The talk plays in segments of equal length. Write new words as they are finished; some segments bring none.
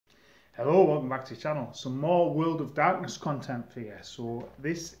Hello, welcome back to the channel. Some more World of Darkness content for you. So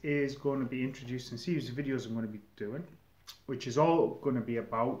this is going to be introducing a series of videos I'm going to be doing, which is all going to be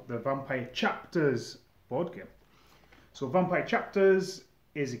about the Vampire Chapters board game. So Vampire Chapters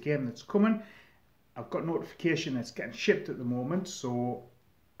is a game that's coming. I've got notification it's getting shipped at the moment. So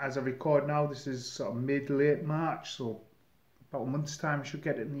as I record now, this is sort of mid-late March. So about a month's time I should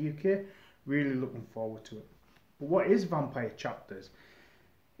get it in the UK. Really looking forward to it. But what is Vampire Chapters?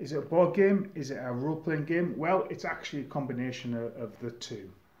 Is it a board game? Is it a role-playing game? Well, it's actually a combination of the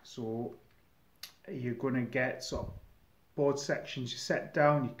two. So you're going to get sort of board sections you set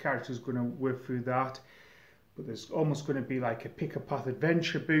down, your character's going to work through that. But there's almost going to be like a pick-a-path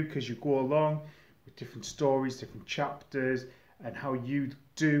adventure book as you go along with different stories, different chapters, and how you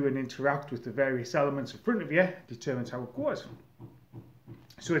do and interact with the various elements in front of you determines how it goes.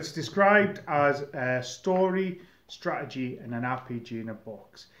 So it's described as a story, strategy and an RPG in a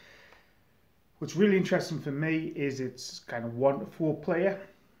box. What's really interesting for me is it's kind of 1 to 4 player,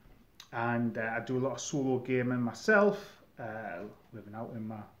 and I do a lot of solo gaming myself, living out in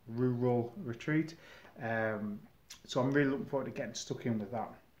my rural retreat, so I'm really looking forward to getting stuck in with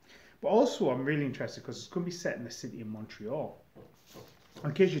that. But also I'm really interested because it's going to be set in the city of Montreal.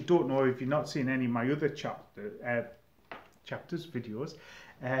 In case you don't know, if you've not seen any of my other chapters videos,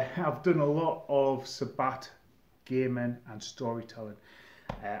 I've done a lot of Sabbat gaming and storytelling.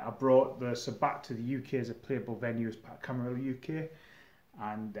 I brought the Sabbat to the UK as a playable venue as part of Camera UK,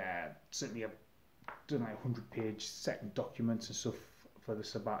 and certainly I've done like 100-page second documents and stuff for the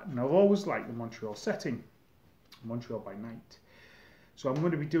Sabbat, and I've always liked the Montreal setting, Montreal by night. So I'm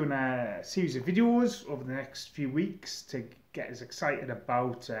going to be doing a series of videos over the next few weeks to get us excited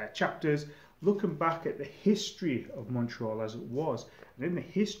about chapters, looking back at the history of Montreal as it was. And in the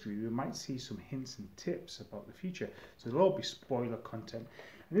history, we might see some hints and tips about the future. So it'll all be spoiler content.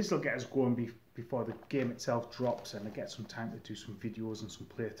 And this will get us going before the game itself drops, and I get some time to do some videos and some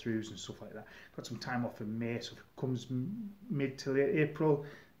playthroughs and stuff like that. Got some time off in May, so if it comes mid to late April,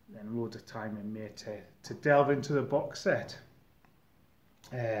 then loads of time in May to delve into the box set.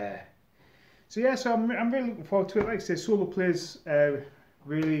 So I'm really looking forward to it. Like I say, solo play's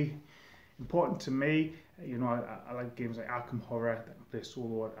really important to me. You know, I like games like Arkham Horror that I can play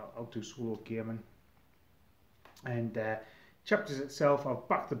solo. I'll do solo gaming. And chapters itself, I've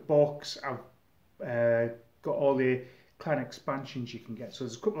backed the box. I've got all the clan expansions you can get. So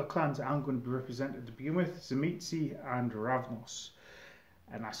there's a couple of clans that I'm going to be represented to begin with: Zemitzi and Ravnos.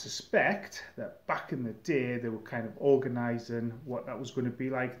 And I suspect that back in the day they were kind of organising what that was going to be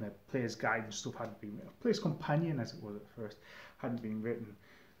like, and the player's guide and stuff hadn't been written. Player's companion, as it was at first, hadn't been written.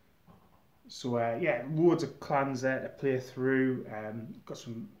 So yeah, loads of clans there to play through. Got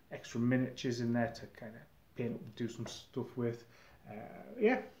some extra miniatures in there to kind of paint up and do some stuff with.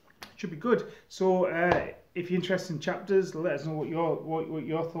 Yeah, it should be good. So if you're interested in chapters, let us know what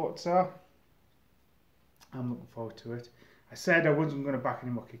your thoughts are. I'm looking forward to it. I said I wasn't going to back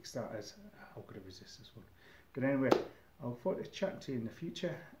any more Kickstarters. How could I resist this one? But anyway, I look forward to chatting to you in the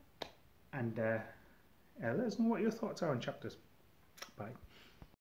future, and let us know what your thoughts are on chapters. Bye.